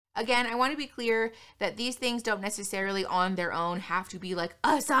Again, I want to be clear that these things don't necessarily on their own have to be like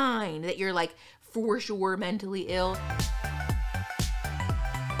a sign that you're like for sure mentally ill.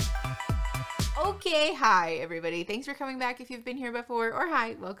 Okay, hi everybody. Thanks for coming back if you've been here before, or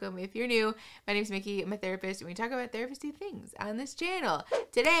hi, welcome if you're new. My name's Mickey, I'm a therapist, and we talk about therapy things on this channel.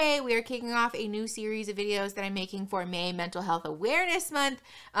 Today, we are kicking off a new series of videos that I'm making for May Mental Health Awareness Month.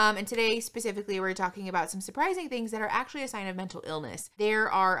 And today, specifically, we're talking about some surprising things that are actually a sign of mental illness.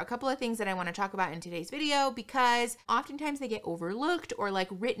 There are a couple of things that I want to talk about in today's video because oftentimes they get overlooked or like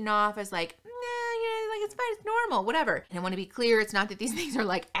written off as like, like it's fine, it's normal, whatever. And I want to be clear, it's not that these things are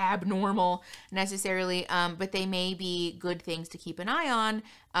like abnormal necessarily, but they may be good things to keep an eye on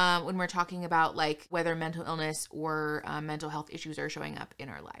when we're talking about like whether mental illness or mental health issues are showing up in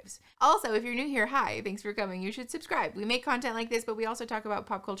our lives. Also, if you're new here, hi, thanks for coming. You should subscribe. We make content like this, but we also talk about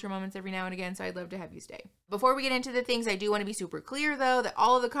pop culture moments every now and again, so I'd love to have you stay. Before we get into the things, I do want to be super clear though that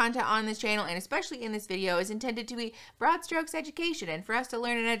all of the content on this channel, and especially in this video, is intended to be broad strokes education and for us to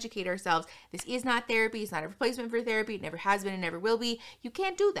learn and educate ourselves. This is not therapy. It's not a replacement for therapy. It never has been and never will be. You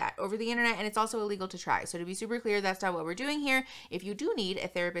can't do that over the internet, and it's also illegal to try. So to be super clear, that's not what we're doing here. If you do need a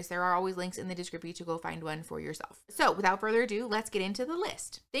therapist, there are always links in the description to go find one for yourself. So without further ado, let's get into the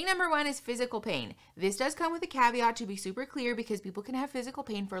list. Thing number one is physical pain. This does come with a caveat, to be super clear, because people can have physical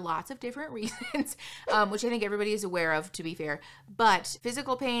pain for lots of different reasons, which I think everybody is aware of, to be fair. But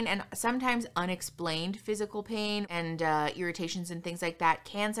physical pain and sometimes unexplained physical pain and irritations and things like that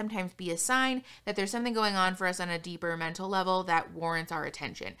can sometimes be a sign that there's something going on for us on a deeper mental level that warrants our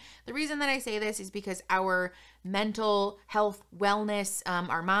attention. The reason that I say this is because our mental health, wellness,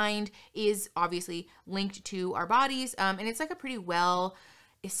 our mind is obviously linked to our bodies, and it's like a pretty well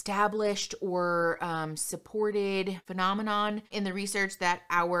established or supported phenomenon in the research that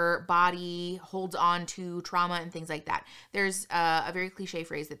our body holds on to trauma and things like that. There's a very cliche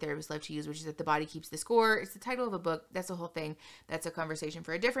phrase that therapists love to use, which is that the body keeps the score. It's the title of a book. That's the whole thing. That's a conversation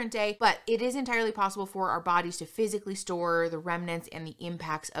for a different day. But it is entirely possible for our bodies to physically store the remnants and the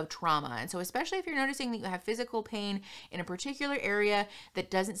impacts of trauma. And so especially if you're noticing that you have physical pain in a particular area that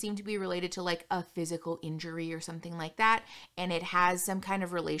doesn't seem to be related to like a physical injury or something like that, and it has some kind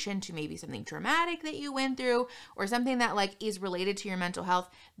of relation to maybe something traumatic that you went through or something that like is related to your mental health,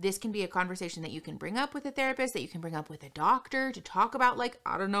 this can be a conversation that you can bring up with a therapist, that you can bring up with a doctor to talk about like,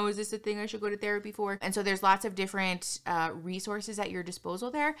 I don't know, is this a thing I should go to therapy for? And so there's lots of different resources at your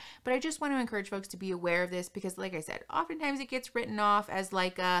disposal there, but I just want to encourage folks to be aware of this because like I said, oftentimes it gets written off as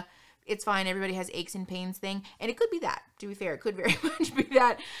like a it's fine, everybody has aches and pains thing. And it could be that, to be fair, it could very much be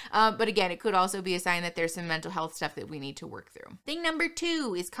that. But again, it could also be a sign that there's some mental health stuff that we need to work through. Thing number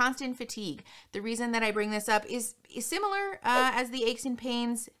two is constant fatigue. The reason that I bring this up is similar as the aches and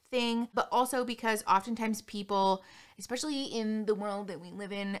pains thing, but also because oftentimes people, especially in the world that we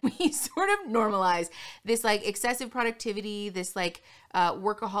live in, we sort of normalize this like excessive productivity, this like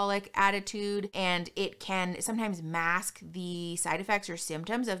workaholic attitude, and it can sometimes mask the side effects or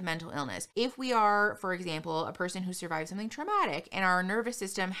symptoms of mental illness. If we are, for example, a person who survived something traumatic and our nervous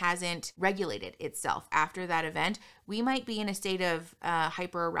system hasn't regulated itself after that event, we might be in a state of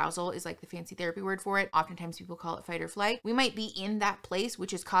hyperarousal is like the fancy therapy word for it. Oftentimes people call it fight or flight. We might be in that place,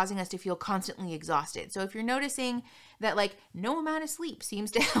 which is causing us to feel constantly exhausted. So if you're noticing that like no amount of sleep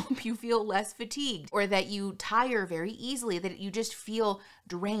seems to help you feel less fatigued, or that you tire very easily, that you just feel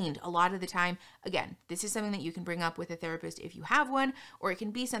drained a lot of the time, again, this is something that you can bring up with a therapist if you have one, or it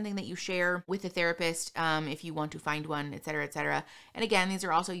can be something that you share with a therapist if you want to find one, etc., etc. And again, these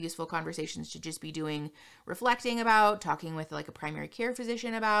are also useful conversations to just be doing, reflecting about, talking with like a primary care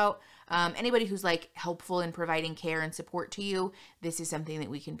physician about, anybody who's like helpful in providing care and support to you. This is something that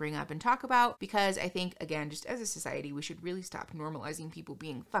we can bring up and talk about because I think, again, just as a society, we should really stop normalizing people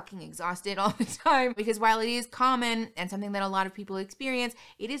being fucking exhausted all the time, because while it is common and something that a lot of people experience,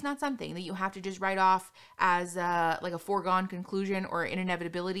 it is not something that you have to just write off as like a foregone conclusion or an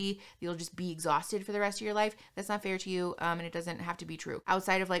inevitability. You'll just be exhausted for the rest of your life. That's not fair to you, and it doesn't have to be true.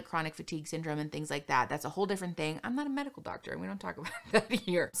 Outside of like chronic fatigue syndrome and things like that, that's a whole different thing. I'm not a medical doctor, and we don't talk about that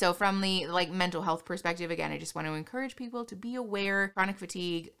here. So from the like mental health perspective, again, I just want to encourage people to be aware chronic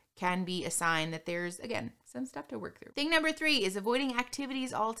fatigue can be a sign that there's, again, some stuff to work through. Thing number three is avoiding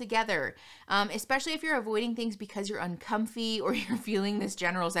activities altogether, especially if you're avoiding things because you're uncomfy or you're feeling this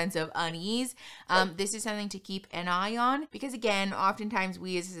general sense of unease. This is something to keep an eye on because, again, oftentimes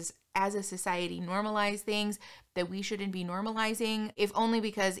we as a society normalize things that we shouldn't be normalizing, if only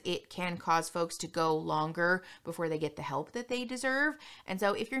because it can cause folks to go longer before they get the help that they deserve. And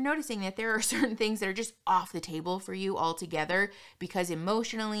so if you're noticing that there are certain things that are just off the table for you altogether because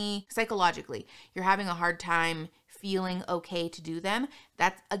emotionally, psychologically, you're having a hard time feeling okay to do them,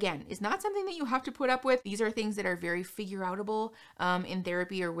 That, again, is not something that you have to put up with. These are things that are very figure outable in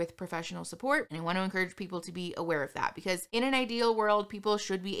therapy or with professional support. And I want to encourage people to be aware of that, because in an ideal world, people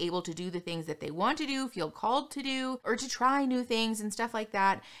should be able to do the things that they want to do, feel called to do, or to try new things and stuff like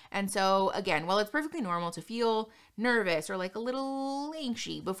that. And so, again, while it's perfectly normal to feel nervous or like a little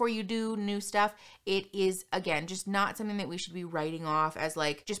anxious before you do new stuff, it is, again, just not something that we should be writing off as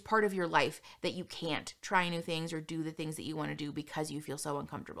like just part of your life, that you can't try new things or do the things that you want to do because you feel so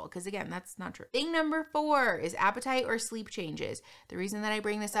uncomfortable. Because again, that's not true. Thing number 4 is appetite or sleep changes. The reason that I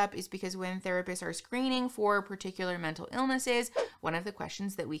bring this up is because when therapists are screening for particular mental illnesses, one of the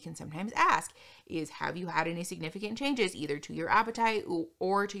questions that we can sometimes ask is, have you had any significant changes either to your appetite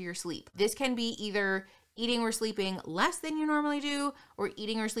or to your sleep? This can be either eating or sleeping less than you normally do, or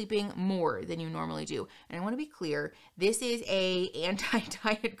eating or sleeping more than you normally do. And I want to be clear, this is a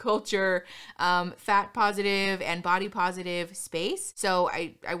anti-diet culture, fat positive and body positive space. So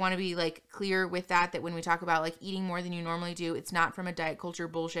I want to be like clear with that when we talk about like eating more than you normally do, it's not from a diet culture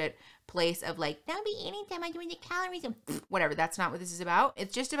bullshit place of like, don't be eating that much, the calories and whatever. That's not what this is about.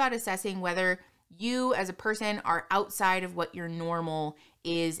 It's just about assessing whether you as a person are outside of what your normal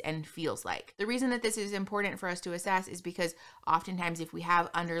is and feels like. The reason that this is important for us to assess is because oftentimes if we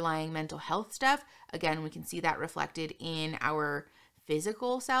have underlying mental health stuff, again, we can see that reflected in our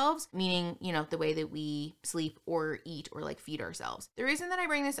physical selves, meaning, you know, the way that we sleep or eat or like feed ourselves. The reason that I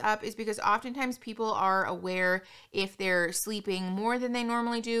bring this up is because oftentimes people are aware if they're sleeping more than they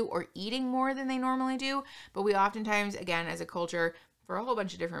normally do or eating more than they normally do, but we oftentimes, again, as a culture, for a whole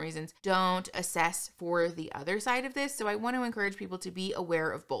bunch of different reasons, don't assess for the other side of this. So I want to encourage people to be aware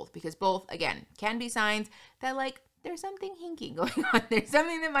of both, because both, again, can be signs that like there's something hinky going on. There's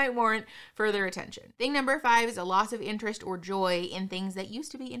something that might warrant further attention. Thing number 5 is a loss of interest or joy in things that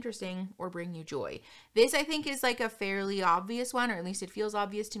used to be interesting or bring you joy. This, I think, is like a fairly obvious one, or at least it feels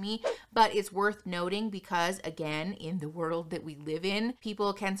obvious to me, but it's worth noting because, again, in the world that we live in,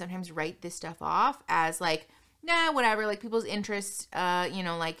 people can sometimes write this stuff off as like, nah, whatever, like people's interests,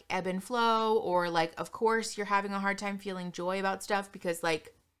 like ebb and flow, or like, of course, you're having a hard time feeling joy about stuff because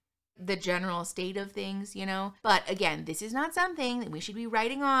like the general state of things, you know? But again, this is not something that we should be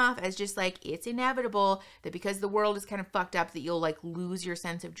writing off as just like, it's inevitable that because the world is kind of fucked up that you'll like lose your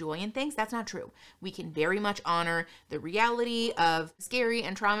sense of joy in things. That's not true. We can very much honor the reality of scary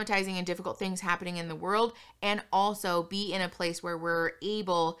and traumatizing and difficult things happening in the world, and also be in a place where we're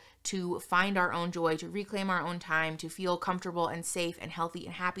able to find our own joy, to reclaim our own time, to feel comfortable and safe and healthy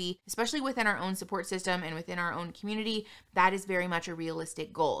and happy, especially within our own support system and within our own community. That is very much a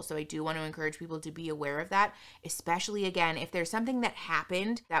realistic goal. So I do want to encourage people to be aware of that, especially, again, if there's something that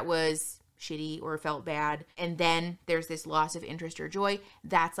happened that was shitty or felt bad, and then there's this loss of interest or joy,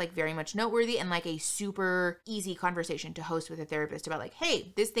 that's like very much noteworthy and like a super easy conversation to host with a therapist about like,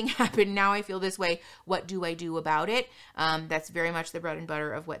 hey, this thing happened, now I feel this way, what do I do about it? That's very much the bread and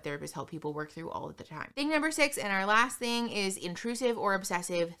butter of what therapists help people work through all of the time. Thing number 6, and our last thing, is intrusive or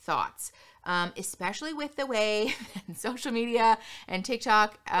obsessive thoughts. Especially with the way social media and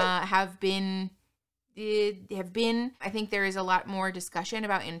TikTok have been, I think there is a lot more discussion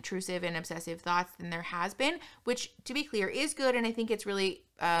about intrusive and obsessive thoughts than there has been, which, to be clear, is good. And I think it's really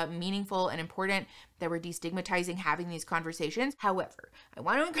meaningful and important that we're destigmatizing having these conversations. However, I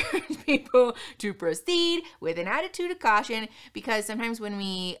want to encourage people to proceed with an attitude of caution, because sometimes when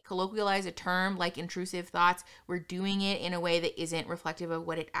we colloquialize a term like intrusive thoughts, we're doing it in a way that isn't reflective of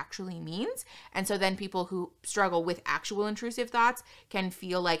what it actually means. And so then people who struggle with actual intrusive thoughts can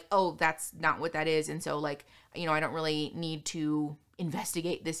feel like, oh, that's not what that is. And so like, you know, I don't really need to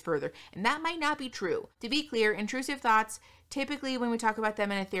investigate this further. And that might not be true. To be clear, intrusive thoughts, typically when we talk about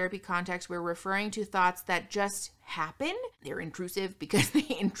them in a therapy context, we're referring to thoughts that just happen. They're intrusive because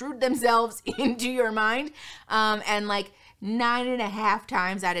they intrude themselves into your mind. And like 9.5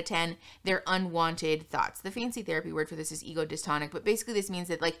 times out of 10, they're unwanted thoughts. The fancy therapy word for this is ego dystonic, but basically this means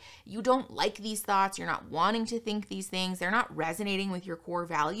that like you don't like these thoughts, you're not wanting to think these things, they're not resonating with your core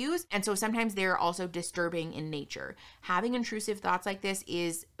values, and so sometimes they're also disturbing in nature. Having intrusive thoughts like this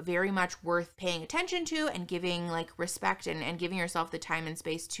is very much worth paying attention to and giving like respect and giving yourself the time and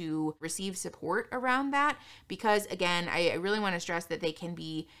space to receive support around that, because again, I really want to stress that they can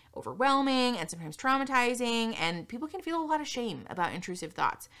be overwhelming and sometimes traumatizing, and people can feel a lot of shame about intrusive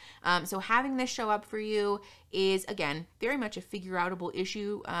thoughts. So having this show up for you is, again, very much a figure outable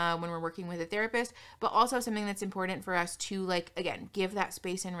issue when we're working with a therapist, but also something that's important for us to, like, again, give that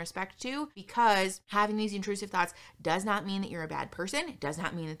space and respect to, because having these intrusive thoughts does not mean that you're a bad person. It does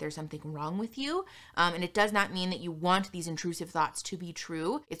not mean that there's something wrong with you. And it does not mean that you want these intrusive thoughts to be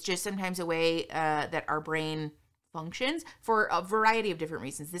true. It's just sometimes a way that our brain functions for a variety of different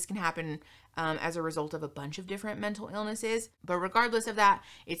reasons. This can happen as a result of a bunch of different mental illnesses. But regardless of that,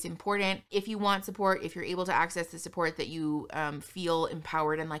 it's important, if you want support, if you're able to access the support, that you feel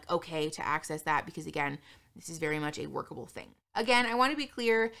empowered and like okay to access that, because again, this is very much a workable thing. Again, I want to be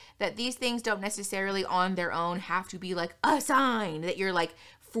clear that these things don't necessarily on their own have to be like a sign that you're like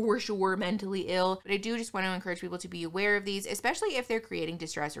for sure mentally ill. But I do just want to encourage people to be aware of these, especially if they're creating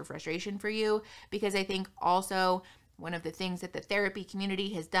distress or frustration for you, because I think also one of the things that the therapy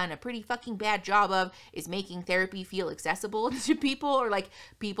community has done a pretty fucking bad job of is making therapy feel accessible to people, or like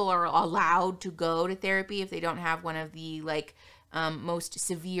people are allowed to go to therapy if they don't have one of the like most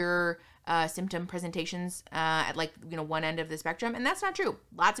severe symptom presentations at like, you know, one end of the spectrum. And that's not true.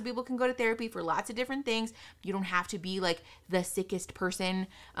 Lots of people can go to therapy for lots of different things. You don't have to be like the sickest person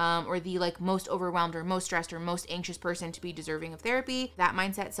or the like most overwhelmed or most stressed or most anxious person to be deserving of therapy. That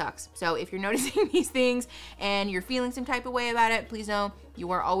mindset sucks. So if you're noticing these things and you're feeling some type of way about it, please know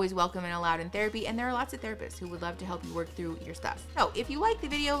you are always welcome and allowed in therapy. And there are lots of therapists who would love to help you work through your stuff. So if you like the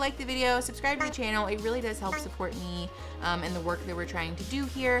video, subscribe to the channel. It really does help support me and the work that we're trying to do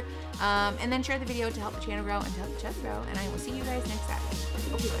here. And then share the video to help the channel grow and to help each other grow. And I will see you guys next time.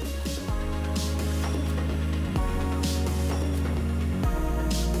 Okay, bye.